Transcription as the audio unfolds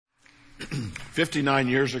59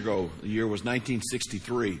 years ago, the year was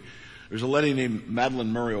 1963, there was a lady named Madalyn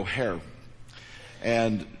Murray O'Hair.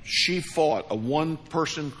 And she fought a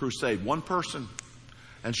one-person crusade, one person.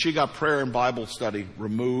 And she got prayer and Bible study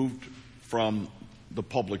removed from the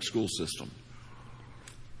public school system.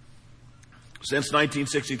 Since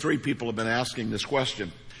 1963, people have been asking this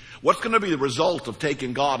question. What's going to be the result of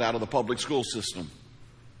taking God out of the public school system?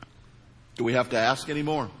 Do we have to ask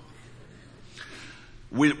anymore?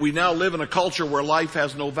 We now live in a culture where life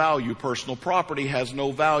has no value. Personal property has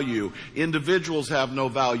no value. Individuals have no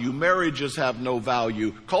value. Marriages have no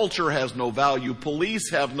value. Culture has no value.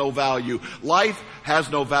 Police have no value. Life has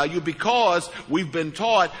no value because we've been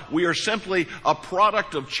taught we are simply a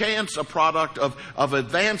product of chance, a product of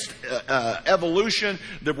advanced evolution.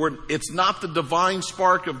 It's not the divine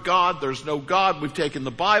spark of God. There's no God. We've taken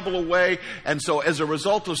the Bible away. And so as a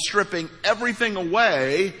result of stripping everything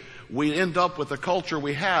away, we end up with the culture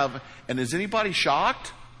we have. And is anybody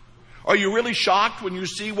shocked? Are you really shocked when you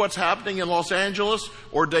see what's happening in Los Angeles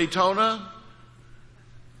or Daytona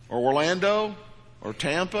or Orlando or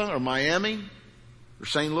Tampa or Miami or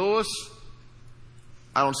St. Louis?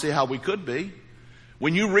 I don't see how we could be.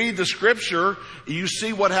 When you read the scripture, you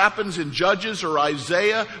see what happens in Judges or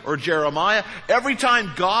Isaiah or Jeremiah. Every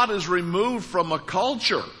time God is removed from a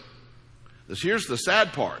culture, here's the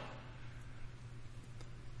sad part.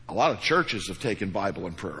 A lot of churches have taken Bible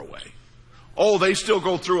and prayer away. Oh, they still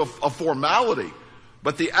go through a formality.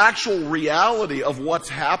 But the actual reality of what's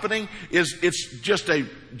happening is it's just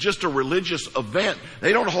a religious event.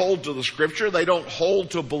 They don't hold to the scripture. They don't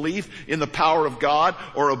hold to belief in the power of God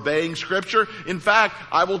or obeying scripture. In fact,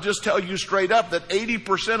 I will just tell you straight up that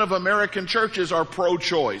 80% of American churches are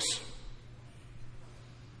pro-choice.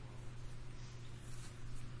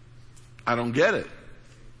 I don't get it.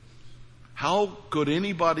 How could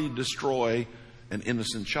anybody destroy an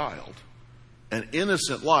innocent child? An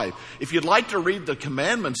innocent life. If you'd like to read the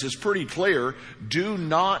commandments, it's pretty clear. Do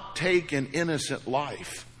not take an innocent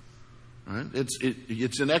life. Right?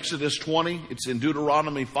 It's in Exodus 20. It's in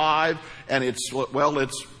Deuteronomy 5. And it's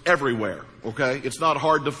everywhere. Okay? It's not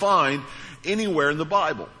hard to find anywhere in the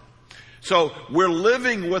Bible. So we're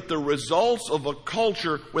living with the results of a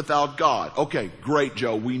culture without God. Okay, great,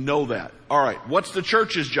 Joe. We know that. All right. What's the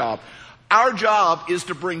church's job? Our job is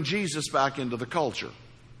to bring Jesus back into the culture.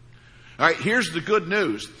 All right, here's the good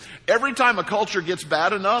news. Every time a culture gets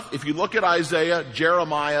bad enough, if you look at Isaiah,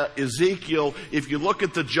 Jeremiah, Ezekiel, if you look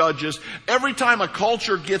at the Judges, every time a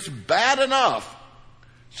culture gets bad enough,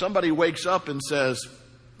 somebody wakes up and says,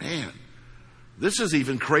 man, this is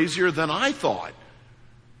even crazier than I thought.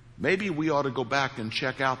 Maybe we ought to go back and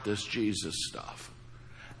check out this Jesus stuff.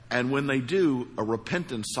 And when they do, a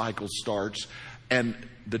repentance cycle starts and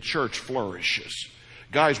the church flourishes.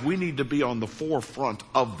 Guys, we need to be on the forefront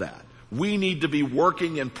of that. We need to be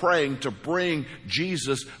working and praying to bring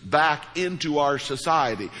Jesus back into our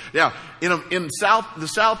society. Now, in the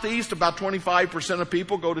Southeast, about 25% of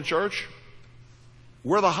people go to church.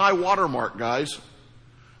 We're the high water mark, guys.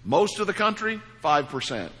 Most of the country,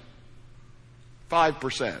 5%.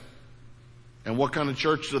 5%. And what kind of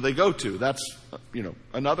church do they go to? That's,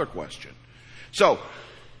 another question. So,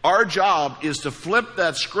 our job is to flip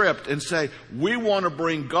that script and say, we want to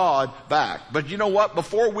bring God back. But you know what?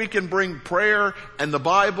 Before we can bring prayer and the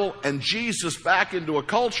Bible and Jesus back into a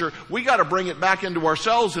culture, we got to bring it back into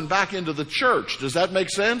ourselves and back into the church. Does that make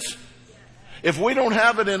sense? If we don't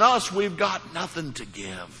have it in us, we've got nothing to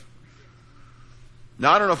give.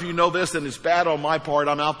 Now, I don't know if you know this, and it's bad on my part.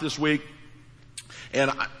 I'm out this week, and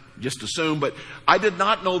I just assume, but I did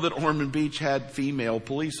not know that Ormond Beach had female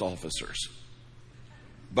police officers.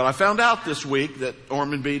 But I found out this week that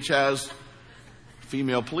Ormond Beach has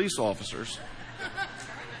female police officers.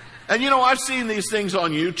 And I've seen these things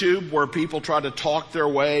on YouTube where people try to talk their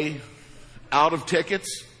way out of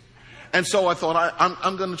tickets. And so I thought,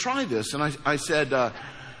 I'm going to try this. And I said,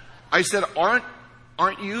 aren't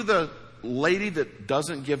you the lady that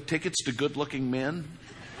doesn't give tickets to good-looking men?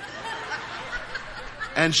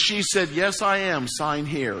 And she said, yes, I am. Sign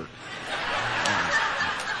here.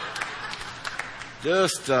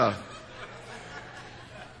 Just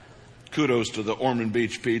kudos to the Ormond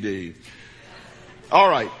Beach PD. All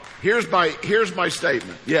right, here's my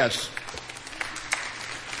statement. Yes.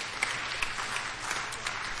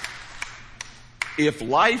 If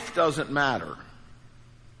life doesn't matter,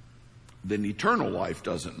 then eternal life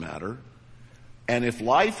doesn't matter. And if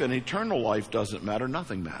life and eternal life doesn't matter,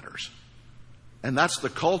 nothing matters. And that's the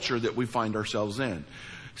culture that we find ourselves in.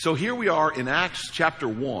 So here we are in Acts chapter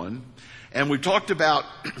 1. And we talked about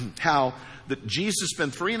how that Jesus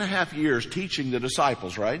spent 3.5 years teaching the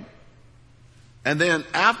disciples, right? And then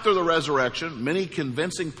after the resurrection, many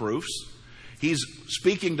convincing proofs. He's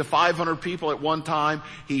speaking to 500 people at one time.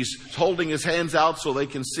 He's holding his hands out so they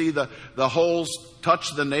can see the holes,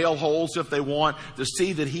 touch the nail holes if they want, to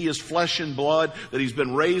see that he is flesh and blood, that he's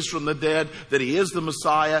been raised from the dead, that he is the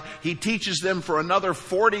Messiah. He teaches them for another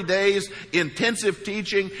 40 days, intensive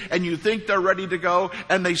teaching, and you think they're ready to go,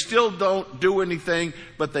 and they still don't do anything,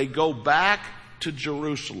 but they go back to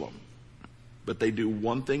Jerusalem. But they do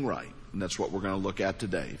one thing right, and that's what we're going to look at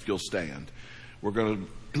today, if you'll stand. We're going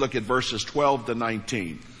to look at verses 12 to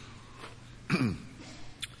 19.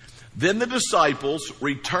 Then the disciples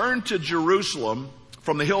returned to Jerusalem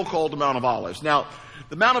from the hill called the Mount of Olives. Now,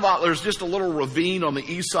 the Mount of Olives is just a little ravine on the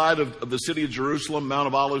east side of the city of Jerusalem. Mount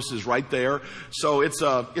of Olives is right there. So it's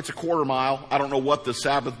a quarter mile. I don't know what the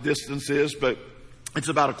Sabbath distance is, but it's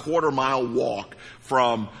about a quarter mile walk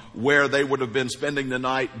from where they would have been spending the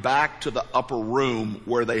night back to the upper room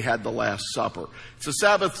where they had the Last Supper. It's a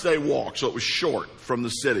Sabbath day walk, so it was short from the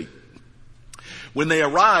city. When they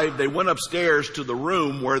arrived, they went upstairs to the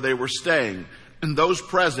room where they were staying. And those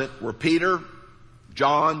present were Peter,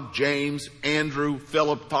 John, James, Andrew,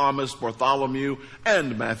 Philip, Thomas, Bartholomew,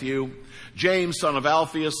 and Matthew, James, son of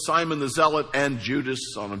Alphaeus, Simon the Zealot, and Judas,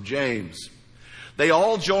 son of James. They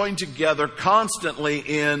all joined together constantly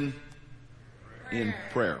in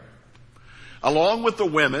prayer. Along with the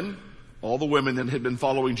women, all the women that had been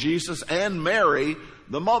following Jesus, and Mary,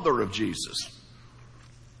 the mother of Jesus,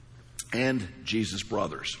 and Jesus'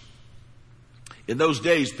 brothers. In those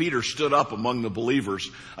days, Peter stood up among the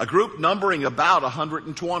believers, a group numbering about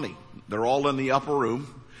 120. They're all in the upper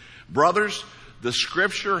room. Brothers, the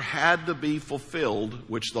scripture had to be fulfilled,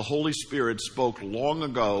 which the Holy Spirit spoke long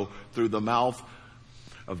ago through the mouth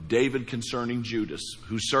of David concerning Judas,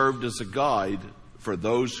 who served as a guide for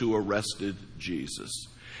those who arrested Jesus.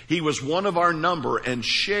 He was one of our number and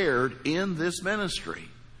shared in this ministry.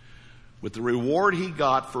 With the reward he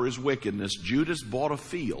got for his wickedness, Judas bought a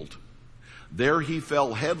field. There he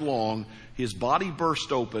fell headlong, his body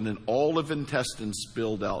burst open, and all of intestines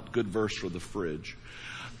spilled out. Good verse for the fridge.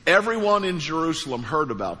 Everyone in Jerusalem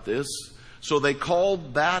heard about this, so they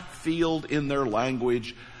called that field in their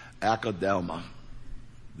language Akeldama.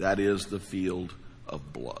 That is the field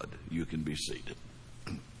of blood. You can be seated.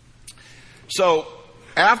 So,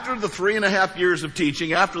 after the 3.5 years of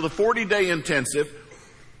teaching, after the 40-day intensive,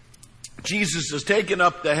 Jesus is taken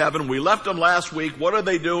up to heaven. We left them last week. What are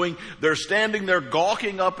they doing? They're standing there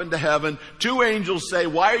gawking up into heaven. 2 angels say,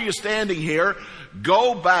 "Why are you standing here?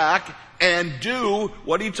 Go back and do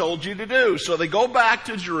what he told you to do." So they go back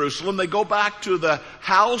to Jerusalem. They go back to the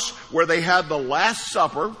house where they had the Last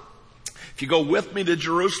Supper. If you go with me to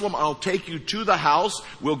Jerusalem, I'll take you to the house.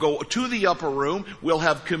 We'll go to the upper room. We'll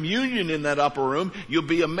have communion in that upper room. You'll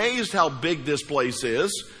be amazed how big this place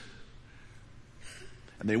is.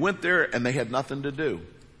 And they went there and they had nothing to do.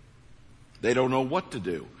 They don't know what to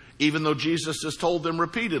do. Even though Jesus has told them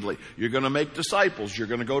repeatedly, you're going to make disciples. You're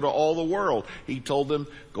going to go to all the world. He told them,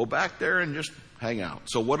 go back there and just hang out.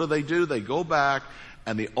 So what do? They go back,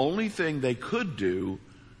 and the only thing they could do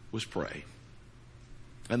was pray.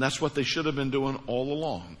 And that's what they should have been doing all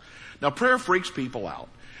along. Now, prayer freaks people out.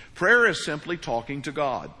 Prayer is simply talking to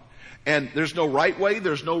God. And there's no right way,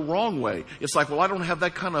 there's no wrong way. It's like, well, I don't have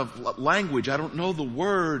that kind of language. I don't know the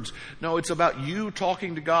words. No, it's about you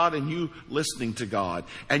talking to God and you listening to God.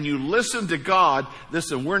 And you listen to God.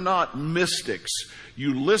 Listen, we're not mystics.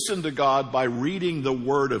 You listen to God by reading the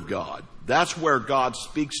Word of God. That's where God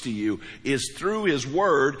speaks to you, is through His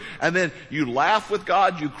Word. And then you laugh with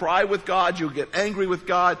God, you cry with God, you get angry with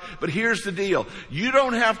God. But here's the deal. You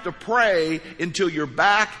don't have to pray until your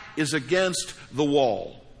back is against the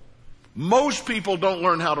wall. Most people don't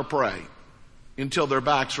learn how to pray until their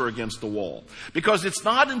backs are against the wall. Because it's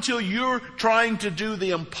not until you're trying to do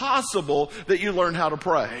the impossible that you learn how to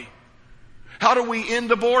pray. How do we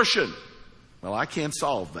end abortion? Well, I can't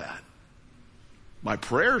solve that. My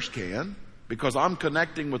prayers can, because I'm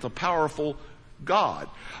connecting with a powerful God.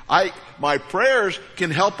 My prayers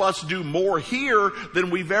can help us do more here than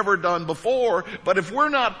we've ever done before. But if we're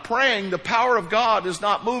not praying, the power of God is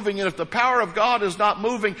not moving. And if the power of God is not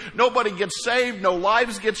moving, nobody gets saved, no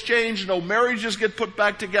lives gets changed, no marriages get put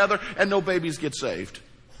back together, and no babies get saved.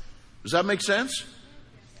 Does that make sense?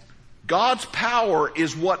 God's power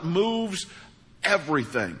is what moves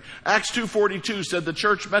everything. Acts 2:42 said the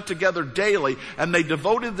church met together daily and they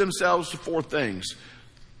devoted themselves to 4 things.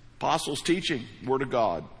 Apostles' teaching, Word of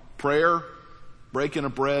God, prayer, breaking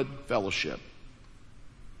of bread, fellowship.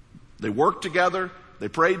 They worked together, they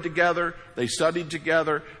prayed together, they studied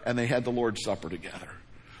together, and they had the Lord's Supper together.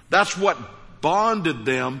 That's what bonded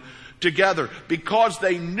them together because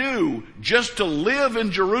they knew just to live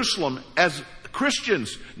in Jerusalem as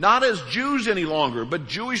Christians, not as Jews any longer, but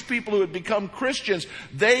Jewish people who had become Christians,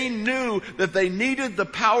 they knew that they needed the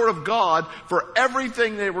power of God for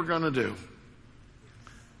everything they were going to do.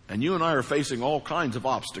 And you and I are facing all kinds of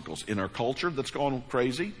obstacles in our culture that's gone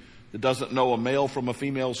crazy, that doesn't know a male from a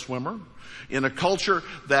female swimmer, in a culture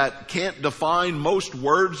that can't define most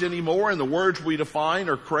words anymore, and the words we define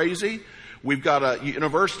are crazy. We've got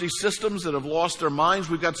university systems that have lost their minds.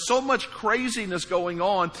 We've got so much craziness going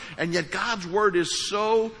on, and yet God's Word is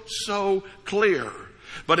so clear.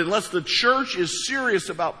 But unless the church is serious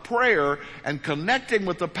about prayer and connecting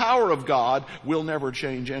with the power of God, we'll never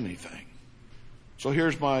change anything. So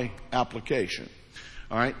here's my application.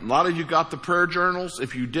 All right, a lot of you got the prayer journals.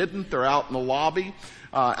 If you didn't, they're out in the lobby,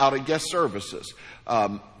 out at guest services.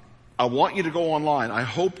 I want you to go online. I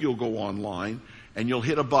hope you'll go online. And you'll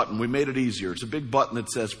hit a button. We made it easier. It's a big button that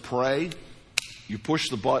says pray. You push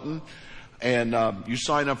the button and you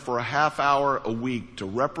sign up for a half hour a week to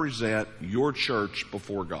represent your church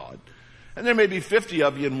before God. And there may be 50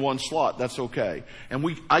 of you in one slot. That's okay.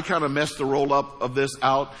 And I kind of messed the roll up of this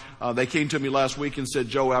out. They came to me last week and said,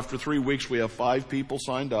 Joe, after 3 weeks we have 5 people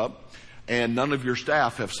signed up and none of your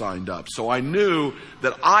staff have signed up. So I knew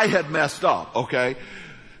that I had messed up, okay?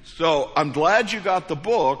 So I'm glad you got the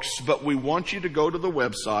books, but we want you to go to the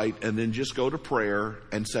website and then just go to prayer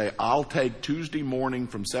and say, I'll take Tuesday morning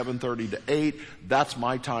from 7:30 to 8. That's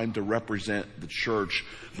my time to represent the church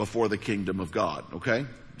before the kingdom of God. Okay?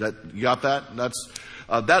 You got that?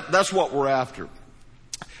 That's what we're after.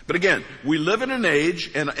 But again, we live in an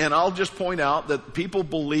age, and I'll just point out that people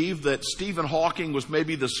believe that Stephen Hawking was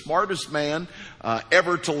maybe the smartest man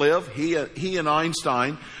ever to live, he and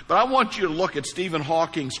Einstein. But I want you to look at Stephen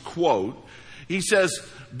Hawking's quote. He says,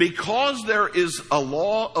 because there is a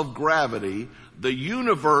law of gravity, the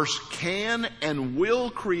universe can and will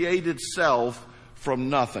create itself from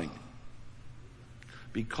nothing.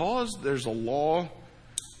 Because there's a law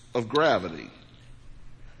of gravity.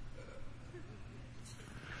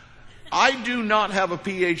 I do not have a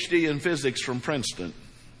PhD in physics from Princeton.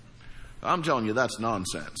 I'm telling you, that's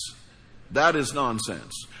nonsense. That is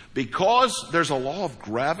nonsense. Because there's a law of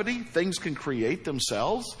gravity, things can create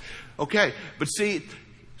themselves. Okay, but see,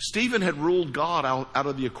 Stephen had ruled God out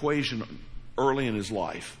of the equation early in his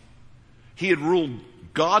life. He had ruled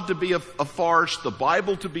God to be a farce, the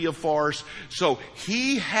Bible to be a farce. So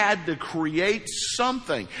he had to create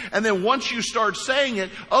something. And then once you start saying it,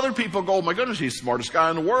 other people go, oh my goodness, he's the smartest guy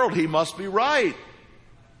in the world. He must be right.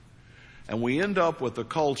 And we end up with a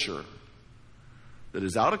culture that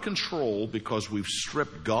is out of control because we've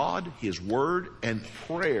stripped God, His Word, and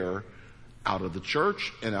prayer out of the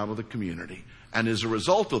church and out of the community. And as a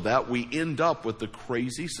result of that, we end up with the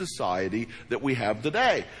crazy society that we have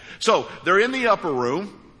today. So they're in the upper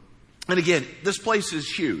room. And again, this place is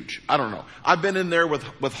huge. I don't know. I've been in there with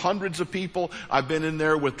hundreds of people. I've been in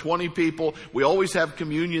there with 20 people. We always have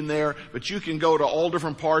communion there, but you can go to all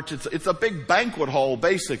different parts. It's a big banquet hall,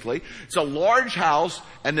 basically. It's a large house,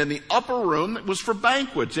 and then the upper room was for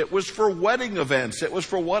banquets. It was for wedding events. It was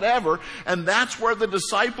for whatever. And that's where the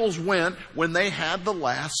disciples went when they had the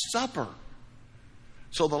Last Supper.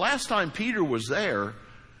 So the last time Peter was there,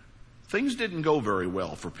 things didn't go very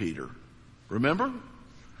well for Peter. Remember?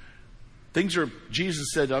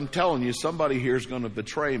 Jesus said, I'm telling you, somebody here is going to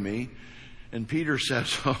betray me. And Peter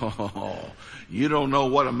says, oh, you don't know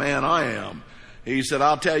what a man I am. He said,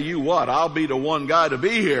 I'll tell you what, I'll be the one guy to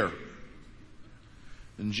be here.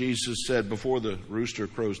 And Jesus said, before the rooster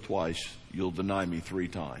crows twice, you'll deny me 3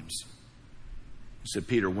 times. He said,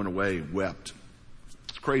 Peter went away, wept.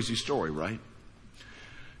 It's a crazy story, right?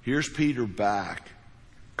 Here's Peter back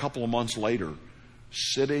a couple of months later,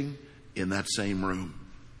 sitting in that same room,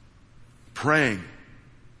 praying,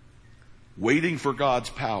 waiting for God's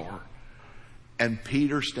power. And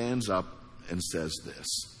Peter stands up and says this.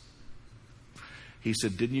 He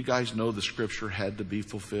said, didn't you guys know the scripture had to be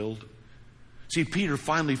fulfilled? See, Peter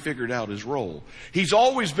finally figured out his role. He's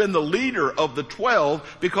always been the leader of the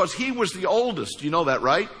 12 because he was the oldest. You know that,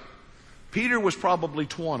 right? Peter was probably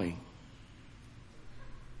 20.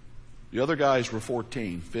 The other guys were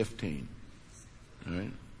 14, 15. All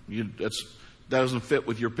right? That doesn't fit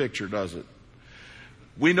with your picture, does it?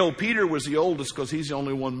 We know Peter was the oldest because he's the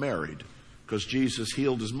only one married. Because Jesus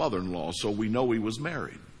healed his mother-in-law, so we know he was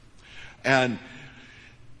married. And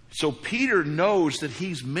so Peter knows that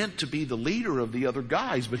he's meant to be the leader of the other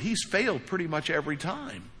guys, but he's failed pretty much every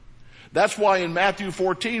time. That's why in Matthew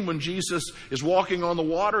 14, when Jesus is walking on the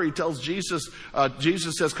water, he tells Jesus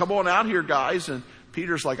says, come on out here, guys. And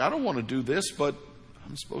Peter's like, I don't want to do this, but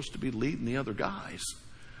I'm supposed to be leading the other guys.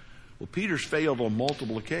 Well, Peter's failed on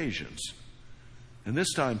multiple occasions. And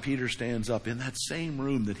this time Peter stands up in that same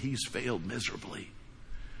room that he's failed miserably.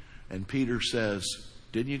 And Peter says,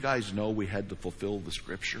 didn't you guys know we had to fulfill the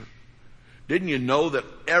Scripture? Didn't you know that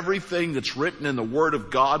everything that's written in the Word of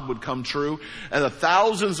God would come true? And the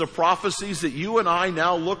thousands of prophecies that you and I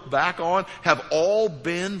now look back on have all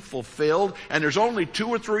been fulfilled. And there's only 2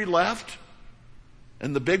 or 3 left.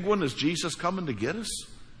 And the big one is Jesus coming to get us.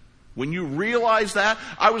 When you realize that,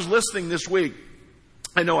 I was listening this week.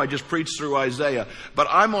 I know I just preached through Isaiah, but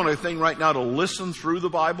I'm on a thing right now to listen through the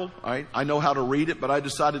Bible. Right? I know how to read it, but I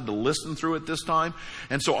decided to listen through it this time.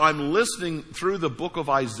 And so I'm listening through the book of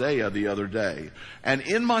Isaiah the other day. And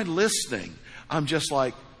in my listening, I'm just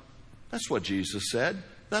like, that's what Jesus said.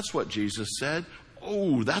 That's what Jesus said.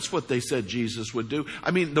 Oh, that's what they said Jesus would do.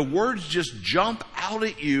 I mean, the words just jump out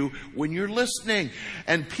at you when you're listening.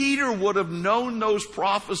 And Peter would have known those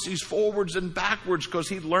prophecies forwards and backwards because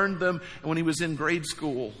he learned them when he was in grade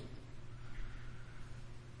school.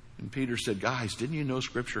 And Peter said, guys, didn't you know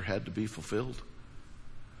Scripture had to be fulfilled?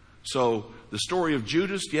 So the story of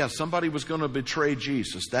Judas, yes, somebody was going to betray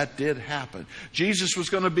Jesus. That did happen. Jesus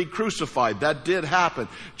was going to be crucified. That did happen.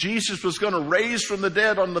 Jesus was going to raise from the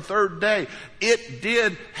dead on the 3rd day. It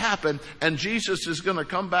did happen. And Jesus is going to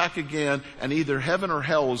come back again, and either heaven or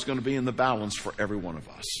hell is going to be in the balance for every one of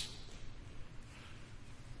us.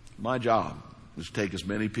 My job is to take as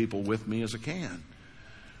many people with me as I can.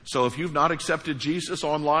 So if you've not accepted Jesus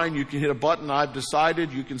online, you can hit a button, I've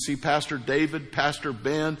decided. You can see Pastor David, Pastor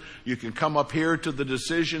Ben. You can come up here to the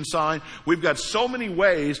decision sign. We've got so many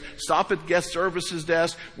ways. Stop at guest services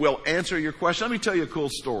desk. We'll answer your question. Let me tell you a cool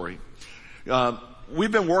story.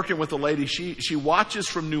 We've been working with a lady. She watches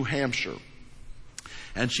from New Hampshire.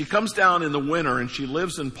 And she comes down in the winter and she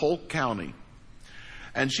lives in Polk County.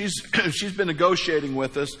 And she's been negotiating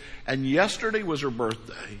with us. And yesterday was her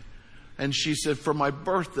birthday. And she said, for my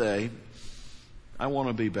birthday, I want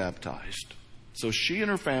to be baptized. So she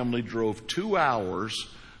and her family drove 2 hours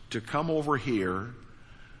to come over here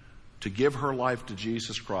to give her life to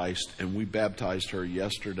Jesus Christ. And we baptized her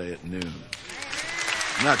yesterday at noon. Isn't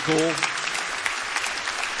that cool?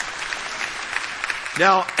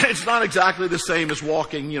 Now, it's not exactly the same as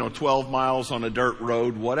walking, 12 miles on a dirt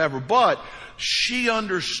road, whatever. But she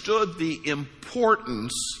understood the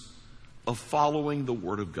importance of following the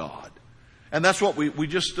Word of God. And that's what we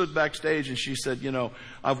just stood backstage and she said,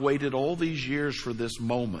 I've waited all these years for this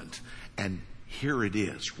moment. And here it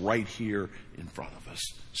is, right here in front of us.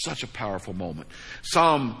 Such a powerful moment.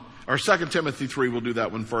 2 Timothy 3, we'll do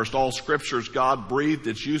that one first. All Scripture is God-breathed.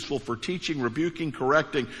 It's useful for teaching, rebuking,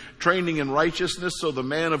 correcting, training in righteousness, so the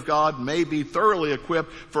man of God may be thoroughly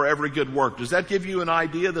equipped for every good work. Does that give you an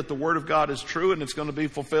idea that the Word of God is true and it's going to be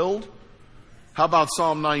fulfilled? How about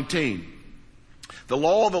Psalm 19? The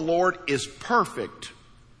law of the Lord is perfect,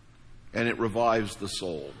 and it revives the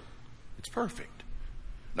soul. It's perfect.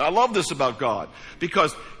 Now, I love this about God,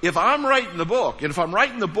 because if I'm writing the book, and if I'm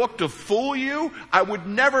writing the book to fool you, I would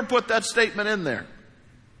never put that statement in there.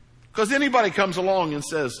 Because anybody comes along and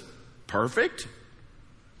says, perfect?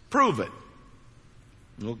 Prove it.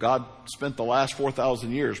 Well, God spent the last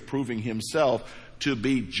 4,000 years proving Himself to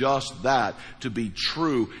be just that, to be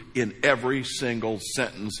true in every single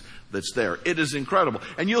sentence that's there. It is incredible.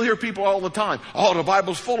 And you'll hear people all the time, the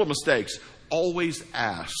Bible's full of mistakes. Always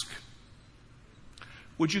ask,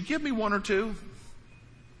 would you give me 1 or 2?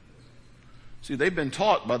 See, they've been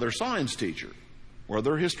taught by their science teacher, or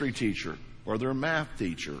their history teacher, or their math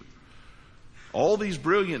teacher. All these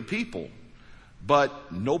brilliant people,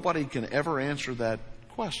 but nobody can ever answer that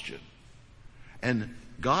question. And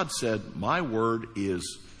God said, my word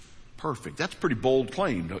is perfect. That's a pretty bold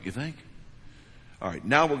claim, don't you think? All right,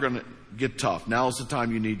 now we're going to get tough. Now's the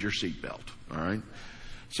time you need your seatbelt. All right?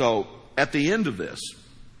 So, at the end of this,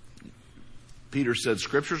 Peter said,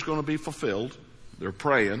 Scripture's going to be fulfilled. They're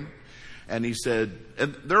praying. And he said,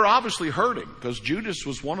 and they're obviously hurting because Judas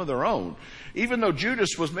was one of their own. Even though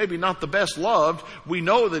Judas was maybe not the best loved, we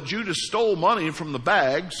know that Judas stole money from the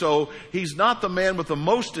bag. So he's not the man with the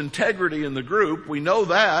most integrity in the group. We know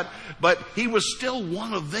that. But he was still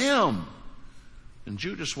one of them. And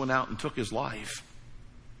Judas went out and took his life.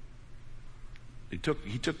 He took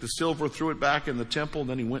the silver, threw it back in the temple, and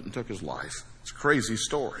then he went and took his life. It's a crazy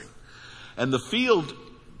story. And the field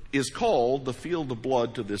is called the field of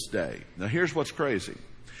blood to this day. Now here's what's crazy.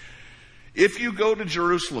 If you go to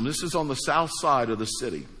Jerusalem, this is on the south side of the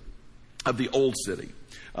city, of the old city.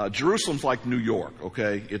 Jerusalem's like New York,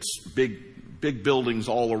 okay? It's big buildings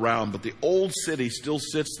all around, but the old city still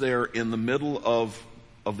sits there in the middle of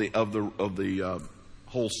the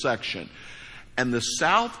whole section. And the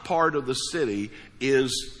south part of the city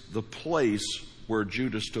is the place where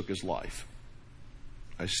Judas took his life.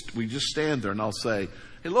 We just stand there and I'll say,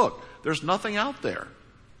 hey, look, there's nothing out there.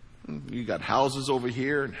 You got houses over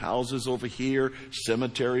here and houses over here,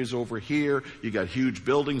 cemeteries over here. You got huge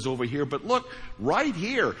buildings over here. But look, right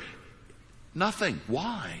here, nothing.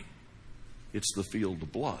 Why? It's the field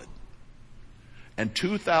of blood. And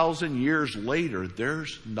 2,000 years later,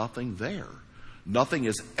 there's nothing there. Nothing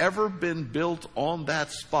has ever been built on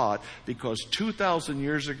that spot because 2,000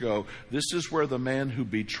 years ago, this is where the man who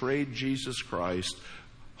betrayed Jesus Christ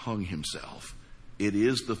hung himself. It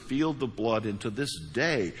is the field of blood, and to this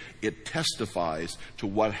day, it testifies to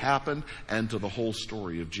what happened and to the whole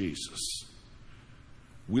story of Jesus.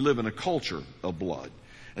 We live in a culture of blood.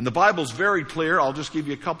 And the Bible's very clear. I'll just give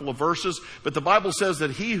you a couple of verses. But the Bible says that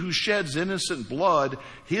he who sheds innocent blood,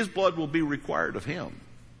 his blood will be required of him.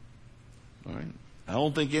 All right? I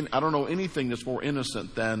don't know anything that's more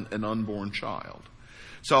innocent than an unborn child.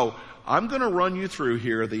 So I'm going to run you through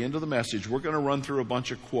here at the end of the message. We're going to run through a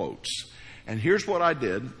bunch of quotes. And here's what I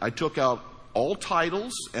did. I took out all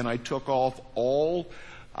titles and I took off all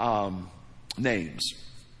names.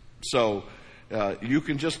 So you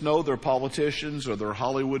can just know they're politicians or they're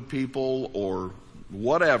Hollywood people or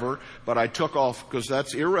whatever, but I took off because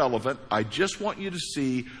that's irrelevant. I just want you to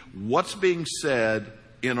see what's being said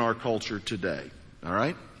in our culture today. All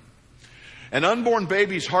right? An unborn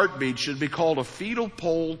baby's heartbeat should be called a fetal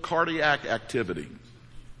pole cardiac activity.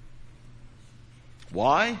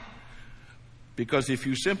 Why? Because if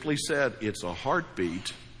you simply said it's a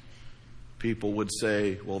heartbeat, people would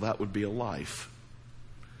say, well, that would be a life.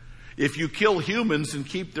 If you kill humans and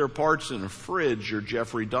keep their parts in a fridge, you're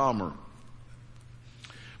Jeffrey Dahmer.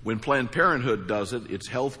 When Planned Parenthood does it, it's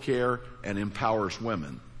health care and empowers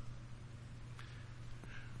women.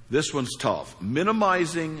 This one's tough.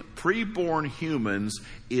 Minimizing preborn humans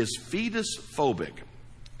is fetus phobic.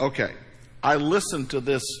 Okay, I listened to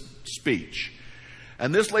this speech.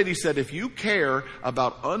 And this lady said, if you care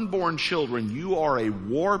about unborn children, you are a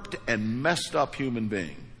warped and messed up human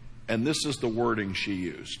being. And this is the wording she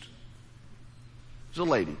used. It's a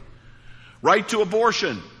lady. Right to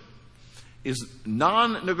abortion is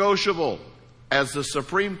non-negotiable as the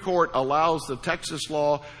Supreme Court allows the Texas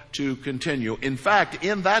law to continue. In fact,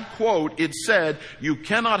 in that quote, it said, you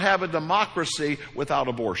cannot have a democracy without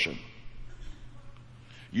abortion.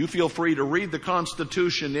 You feel free to read the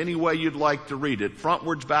Constitution any way you'd like to read it.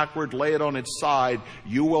 Frontwards, backward, lay it on its side.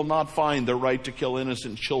 You will not find the right to kill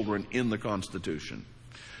innocent children in the Constitution.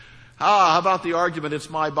 How about the argument, it's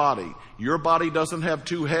my body? Your body doesn't have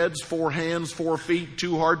 2 heads, 4 hands, 4 feet,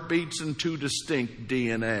 2 heartbeats, and 2 distinct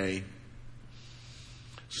DNA.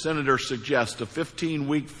 Senator suggests a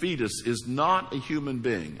 15-week fetus is not a human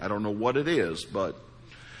being. I don't know what it is, but...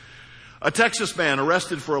 A Texas man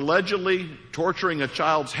arrested for allegedly torturing a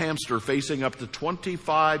child's hamster facing up to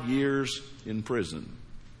 25 years in prison.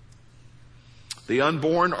 The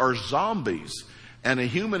unborn are zombies, and a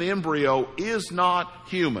human embryo is not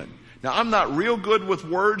human. Now, I'm not real good with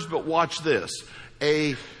words, but watch this.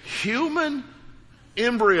 A human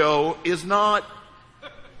embryo is not...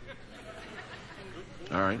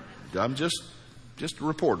 All right, I'm just a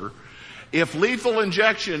reporter. If lethal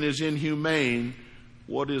injection is inhumane,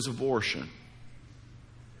 what is abortion?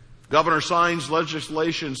 Governor signs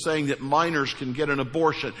legislation saying that minors can get an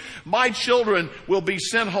abortion. My children will be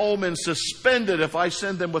sent home and suspended if I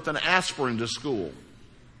send them with an aspirin to school.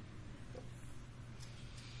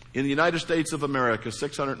 In the United States of America,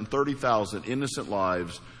 630,000 innocent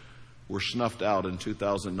lives were snuffed out in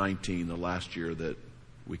 2019, the last year that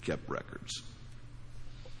we kept records.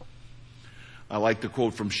 I like the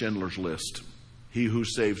quote from Schindler's List. He who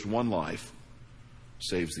saves one life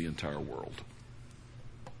saves the entire world.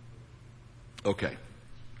 Okay,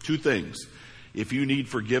 2 things. If you need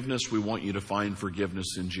forgiveness, we want you to find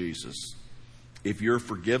forgiveness in Jesus. If you're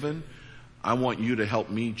forgiven, I want you to help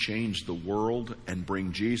me change the world and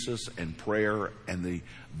bring Jesus and prayer and the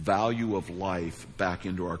value of life back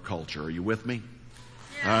into our culture. Are you with me?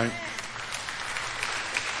 Yeah. All right.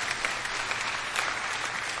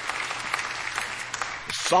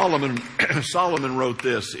 Solomon wrote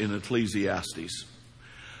this in Ecclesiastes.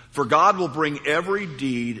 For God will bring every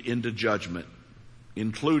deed into judgment,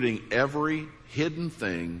 including every hidden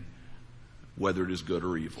thing, whether it is good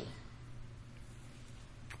or evil.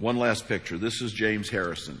 One last picture. This is James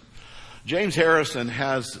Harrison. James Harrison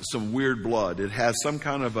has some weird blood. It has some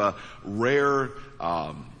kind of a rare,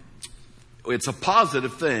 it's a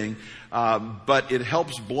positive thing, but it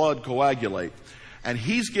helps blood coagulate. And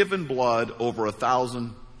he's given blood over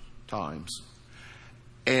 1,000 times.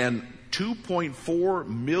 And 2.4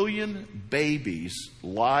 million babies'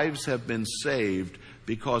 lives have been saved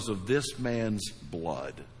because of this man's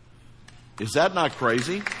blood. Is that not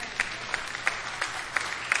crazy?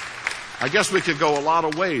 I guess we could go a lot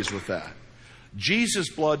of ways with that. Jesus'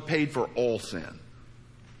 blood paid for all sin.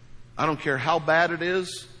 I don't care how bad it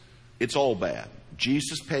is, it's all bad.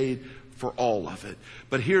 Jesus paid for all of it.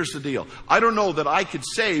 But here's the deal. I don't know that I could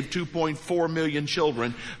save 2.4 million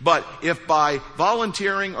children, but if by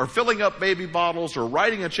volunteering or filling up baby bottles or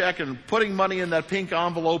writing a check and putting money in that pink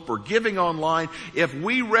envelope or giving online, if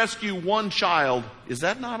we rescue one child, is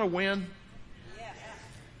that not a win?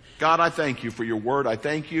 God, I thank you for your word. I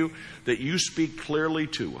thank you that you speak clearly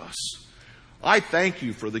to us. I thank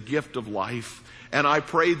you for the gift of life. And I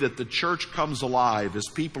pray that the church comes alive as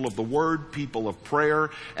people of the word, people of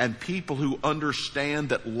prayer, and people who understand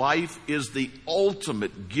that life is the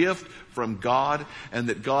ultimate gift from God, and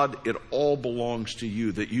that God, it all belongs to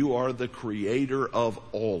you, that you are the creator of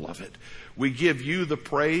all of it. We give you the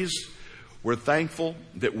praise. We're thankful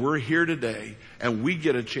that we're here today and we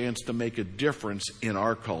get a chance to make a difference in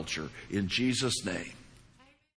our culture. In Jesus' name.